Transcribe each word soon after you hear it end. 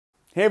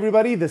Hey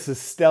everybody, this is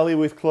Stelly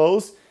with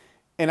Close,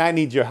 and I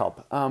need your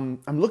help.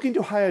 I'm looking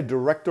to hire a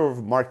director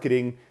of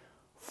marketing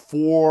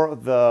for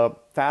the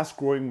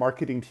fast-growing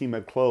marketing team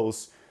at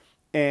Close,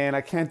 and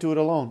I can't do it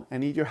alone. I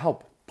need your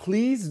help.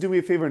 Please do me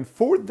a favor and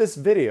forward this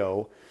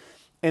video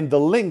and the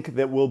link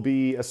that will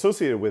be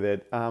associated with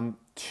it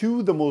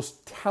to the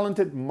most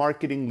talented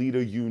marketing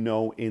leader you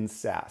know in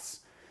SaaS.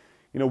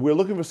 We're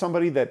looking for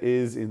somebody that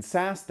is in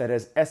SaaS, that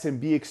has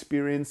SMB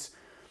experience,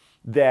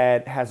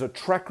 that has a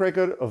track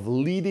record of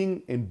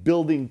leading and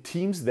building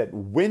teams that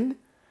win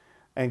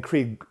and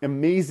create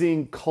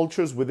amazing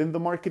cultures within the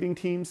marketing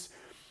teams.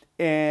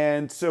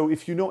 And so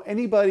if you know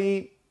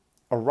anybody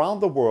around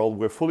the world,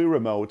 we're fully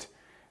remote,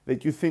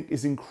 that you think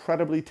is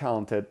incredibly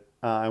talented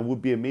and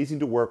would be amazing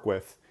to work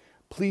with,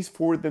 please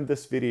forward them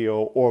this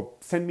video or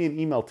send me an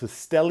email to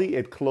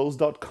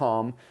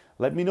stelly@close.com.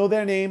 Let me know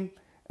their name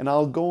and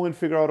I'll go and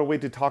figure out a way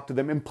to talk to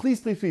them. And please,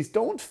 please, please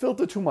don't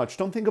filter too much.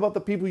 Don't think about the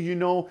people you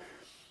know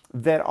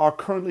that are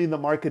currently in the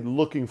market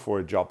looking for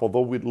a job,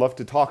 although we'd love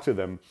to talk to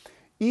them.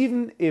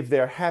 Even if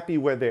they're happy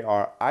where they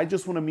are, I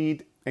just want to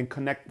meet and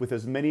connect with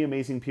as many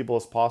amazing people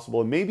as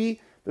possible. And maybe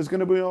there's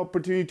going to be an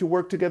opportunity to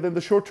work together in the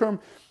short term,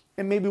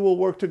 and maybe we'll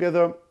work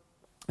together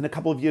in a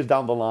couple of years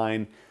down the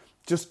line.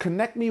 Just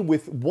connect me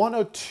with one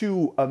or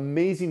two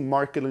amazing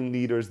marketing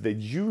leaders that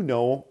you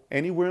know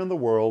anywhere in the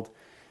world,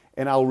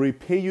 and I'll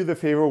repay you the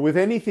favor with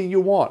anything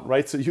you want,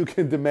 right? So you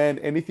can demand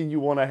anything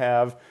you want to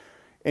have.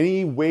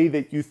 Any way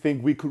that you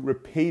think we could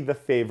repay the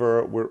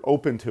favor, we're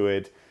open to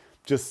it.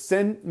 Just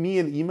send me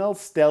an email,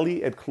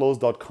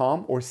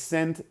 stelly@close.com, or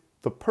send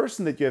the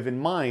person that you have in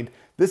mind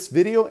this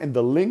video and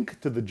the link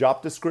to the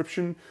job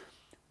description.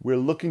 We're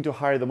looking to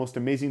hire the most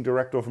amazing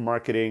director of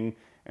marketing,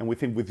 and we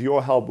think with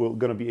your help, we're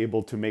going to be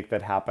able to make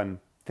that happen.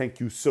 Thank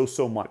you so,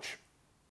 so much.